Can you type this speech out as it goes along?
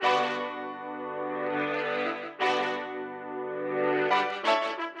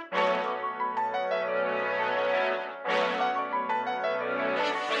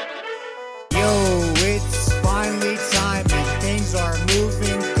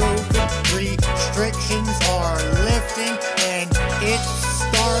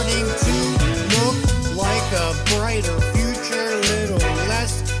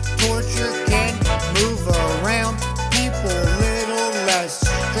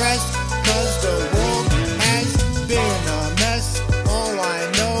stress, 'cause the world has been a mess. All I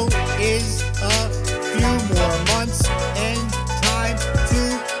know is a few more months and time to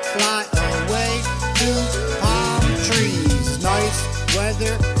fly away to palm trees. Nice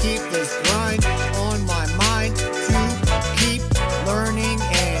weather, keep this grind on my mind to keep learning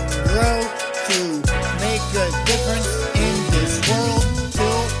and grow, to make a difference in this world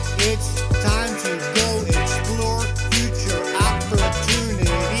till it's time to go explore future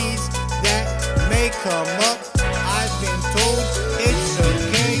opportunities that may come up. I've been told it's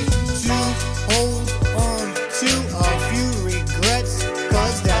okay to hold on to a few regrets,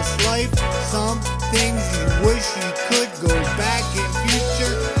 'cause that's life. Some things you wish you could go back in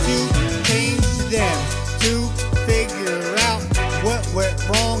future to change them, to figure out what went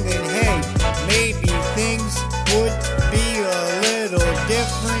wrong, and hey, maybe things would be a little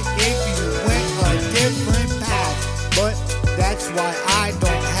different if you went a different path. But that's why I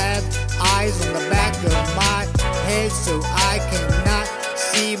don't have eyes on the back of my head, so I can